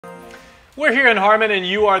We're here in Harmon, and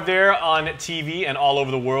you are there on TV and all over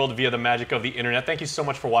the world via the magic of the internet. Thank you so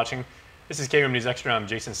much for watching. This is KM News Extra. I'm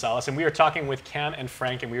Jason Salas, and we are talking with Cam and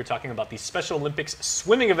Frank, and we are talking about the Special Olympics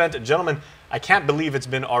swimming event. Gentlemen, I can't believe it's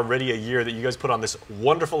been already a year that you guys put on this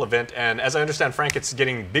wonderful event, and as I understand, Frank, it's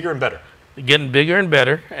getting bigger and better. Getting bigger and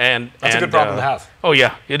better, and that's a good problem to have. Oh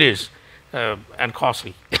yeah, it is, and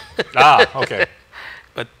costly. Okay.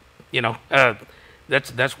 But you know,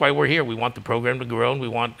 that's why we're here. We want the program to grow, and we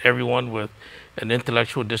want everyone with an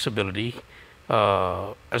intellectual disability,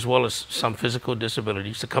 as well as some physical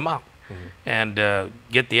disabilities, to come out and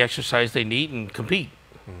get the exercise they need and compete.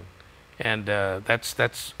 And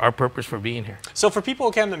that's our purpose for being here. So for people,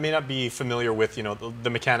 Cam, that may not be familiar with the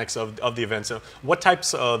mechanics of the event, so what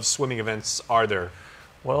types of swimming events are there?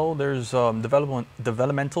 Well, there's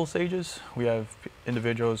developmental stages. We have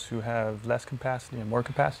individuals who have less capacity and more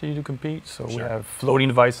capacity to compete. So we have floating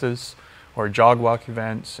devices or jog walk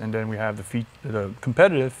events, and then we have the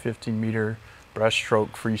competitive 15-meter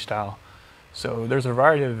breaststroke freestyle. So there's a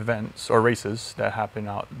variety of events or races that happen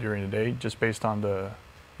out during the day just based on the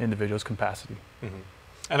individual's capacity.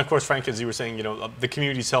 And of course, Frank, as you were saying, the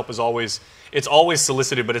community's help is always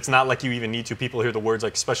solicited, but it's not like you even need to. People hear the words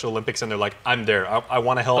like Special Olympics and they're like, I'm there. I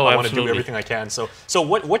want to help. I want to do everything I can. So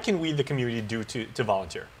what can we, the community, do to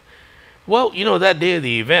volunteer? Well, that day of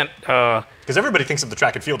the event, because everybody thinks of the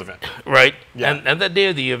track and field event, right? Yeah. And that day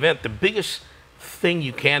of the event, the biggest thing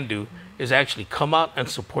you can do is actually come out and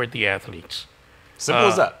support the athletes. Simple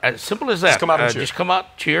as that. As simple as that. Just come out and cheer. Just come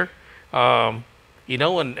out, cheer. And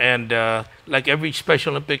like every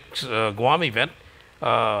Special Olympics Guam event,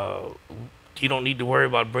 you don't need to worry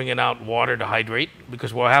about bringing out water to hydrate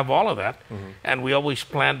because we'll have all of that. And we always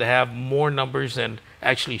plan to have more numbers than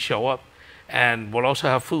actually show up. And we'll also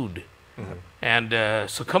have food. And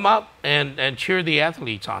so come out and cheer the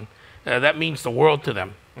athletes on. That means the world to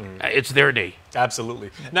them. It's their day.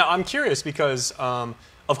 Absolutely. Now, I'm curious because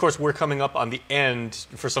of course, we're coming up on the end.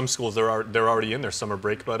 For some schools, they're already in their summer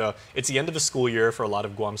break, but it's the end of the school year for a lot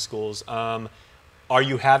of Guam schools. Are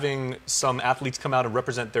you having some athletes come out and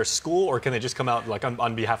represent their school, or can they just come out like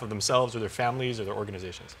on behalf of themselves or their families or their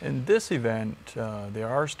organizations? In this event, there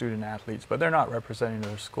are student athletes, but they're not representing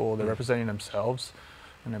their school. They're representing themselves,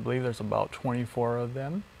 and I believe there's about 24 of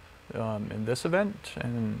them in this event.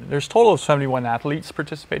 And there's a total of 71 athletes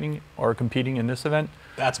participating or competing in this event.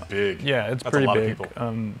 That's big. Yeah, it's That's pretty a lot big. Of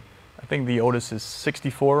people. I think the oldest is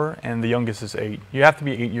 64 and the youngest is 8. You have to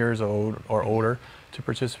be 8 years old or older to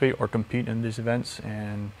participate or compete in these events.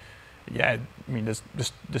 And yeah, I mean,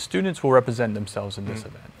 the students will represent themselves in this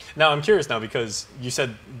event. Now, I'm curious now because you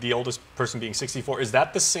said the oldest person being 64. Is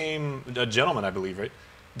that the same gentleman, I believe, right,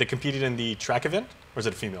 that competed in the track event, or is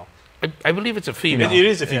it a female? I believe it's a female. It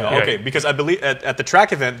is a female. Yeah. Okay, because I believe at the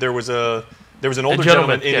track event there was an older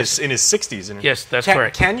gentleman in his 60s. And yes, that's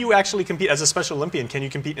correct. Can you actually compete as a Special Olympian? Can you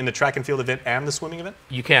compete in the track and field event and the swimming event?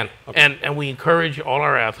 You can. Okay. And we encourage all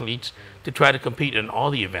our athletes to try to compete in all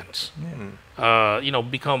the events.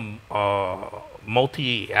 Become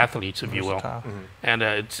multi-athletes, if you will. And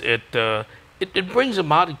it brings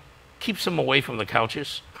them out, it keeps them away from the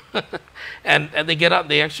couches. and they get out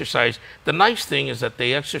and they exercise. The nice thing is that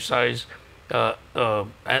they exercise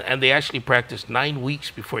and they actually practice 9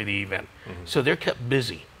 weeks before the event. So they're kept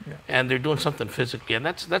busy and they're doing something physically, and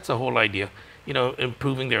that's the whole idea,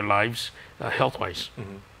 improving their lives health-wise.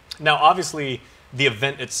 Now, obviously, the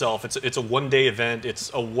event itself, it's a one-day event.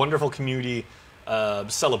 It's a wonderful community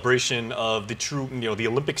celebration of the true, the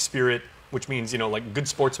Olympic spirit, which means, like good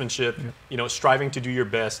sportsmanship, striving to do your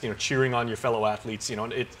best, cheering on your fellow athletes.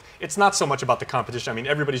 It's not so much about the competition. I mean,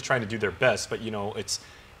 everybody's trying to do their best, but, it's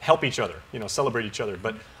help each other, celebrate each other.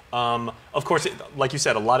 But, of course, like you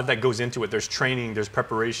said, a lot of that goes into it. There's training, there's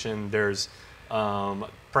preparation, there's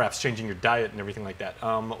perhaps changing your diet and everything like that.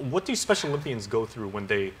 What do Special Olympians go through when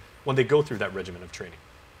they go through that regimen of training?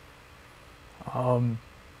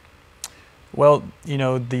 Well,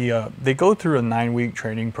 they go through a 9-week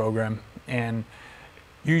training program. And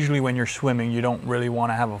usually when you're swimming, you don't really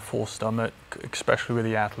want to have a full stomach, especially with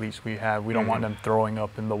the athletes we have. We don't want them throwing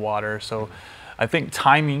up in the water. So I think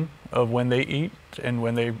timing of when they eat and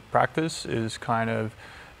when they practice is kind of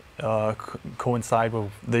coincide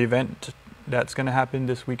with the event that's going to happen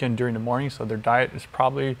this weekend during the morning. So their diet is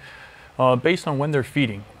probably based on when they're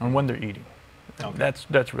feeding, on when they're eating. Okay.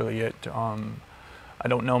 That's really it. I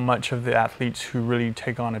don't know much of the athletes who really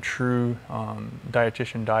take on a true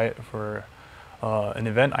dietitian diet for an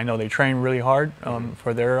event. I know they train really hard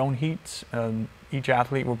for their own heats. Each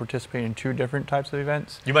athlete will participate in 2 different types of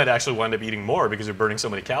events. You might actually wind up eating more because you're burning so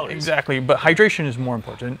many calories. Exactly, but hydration is more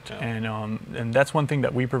important, and that's one thing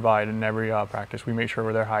that we provide in every practice. We make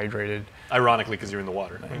sure they're hydrated. Ironically, because you're in the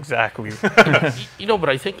water. Exactly. But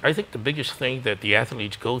I think the biggest thing that the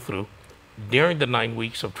athletes go through during the 9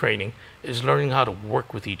 weeks of training is learning how to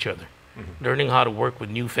work with each other, learning how to work with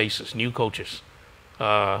new faces, new coaches,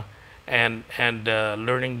 and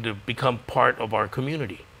learning to become part of our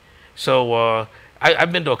community. So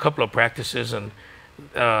I've been to a couple of practices, and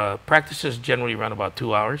practices generally run about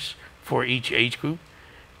 2 hours for each age group.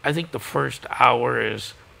 I think the first hour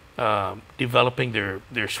is developing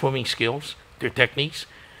their swimming skills, their techniques,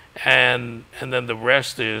 and then the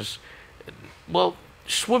rest is, well,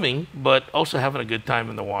 swimming, but also having a good time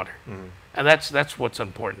in the water. And that's what's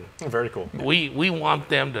important. Very cool. We want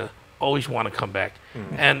them to always want to come back.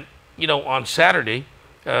 And, on Saturday,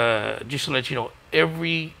 just to let you know,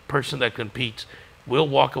 every person that competes will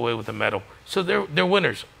walk away with a medal. So they're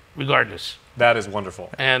winners, regardless. That is wonderful.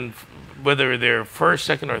 And whether they're first,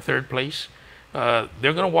 second, or third place, they're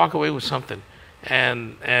going to walk away with something.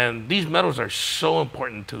 And these medals are so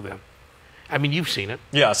important to them. I mean, you've seen it.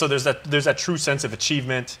 Yeah, so there's that true sense of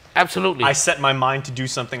achievement. Absolutely. I set my mind to do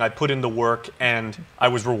something, I put in the work, and I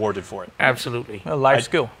was rewarded for it. Absolutely. A life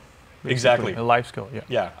skill. Exactly. A life skill, yeah.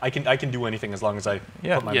 Yeah, I can do anything as long as I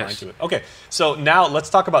put my Yes. mind to it. Okay, so now let's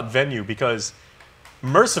talk about venue, because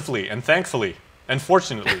mercifully and thankfully and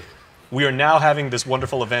fortunately, we are now having this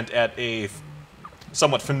wonderful event at a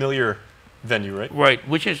somewhat familiar venue, right? Right,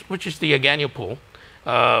 which is the Agano Pool.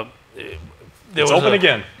 It's open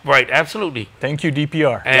again. Right, absolutely. Thank you,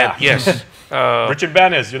 DPR. And yes, Richard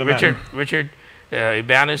Banes, you're the man. Richard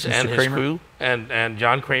Ibanez and his Kramer. crew and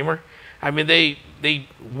John Kramer. I mean, they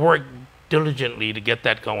worked diligently to get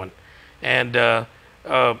that going, and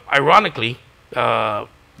ironically,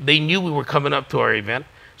 they knew we were coming up to our event,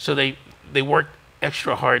 so they worked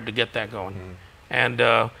extra hard to get that going. And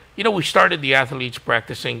we started the athletes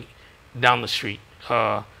practicing down the street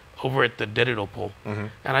over at the Dedito Pool,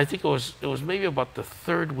 and I think it was maybe about the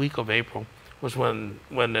 3rd week of April was when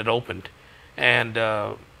it opened, and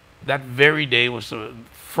that very day was the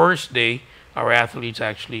first day our athletes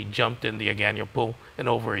actually jumped in the Agano Pool in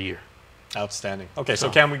over a year. Outstanding. Okay, so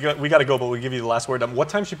Cam, we got to go, but we'll give you the last word. What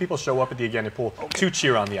time should people show up at the Agano Pool to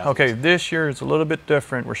cheer on the athletes? Okay, this year it's a little bit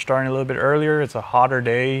different. We're starting a little bit earlier. It's a hotter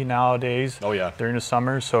day nowadays. Oh, yeah. During the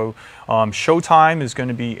summer. So showtime is going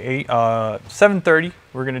to be 7:30.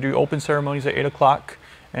 We're going to do open ceremonies at 8 o'clock,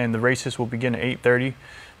 and the races will begin at 8:30.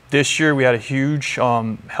 This year we had a huge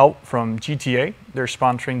help from GTA. They're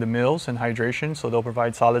sponsoring the meals and hydration, so they'll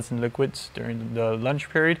provide solids and liquids during the lunch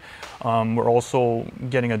period. We're also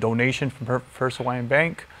getting a donation from First Hawaiian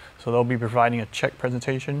Bank, so they'll be providing a check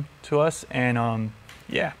presentation to us. And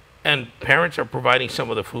yeah. And parents are providing some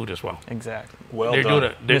of the food as well. Exactly. Well They're done.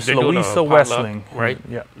 doing Miss doing a Louisa potluck, Wessling, right?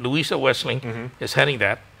 Yeah. Louisa Wessling is heading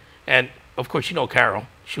that, and of course you know Carol.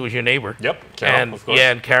 She was your neighbor. Yep, Carol, and of course.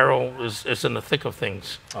 yeah, and Carol is in the thick of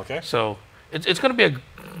things. Okay. So it's going to be a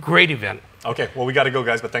great event. Okay, well, we got to go,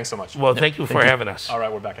 guys, but thanks so much. Well, thank you for having us. All right,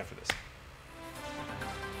 we're back after this.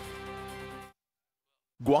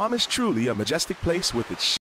 Guam is truly a majestic place with its